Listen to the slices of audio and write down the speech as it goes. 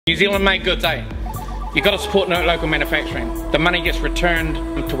New Zealand made goods, eh? You've got to support local manufacturing. The money gets returned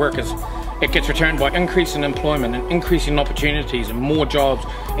to workers. It gets returned by increasing employment and increasing opportunities and more jobs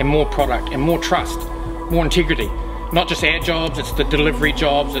and more product and more trust, more integrity. Not just our jobs, it's the delivery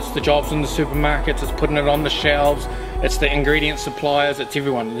jobs, it's the jobs in the supermarkets, it's putting it on the shelves, it's the ingredient suppliers, it's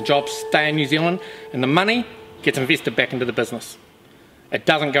everyone. The jobs stay in New Zealand and the money gets invested back into the business. It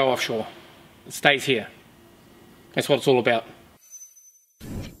doesn't go offshore. It stays here. That's what it's all about.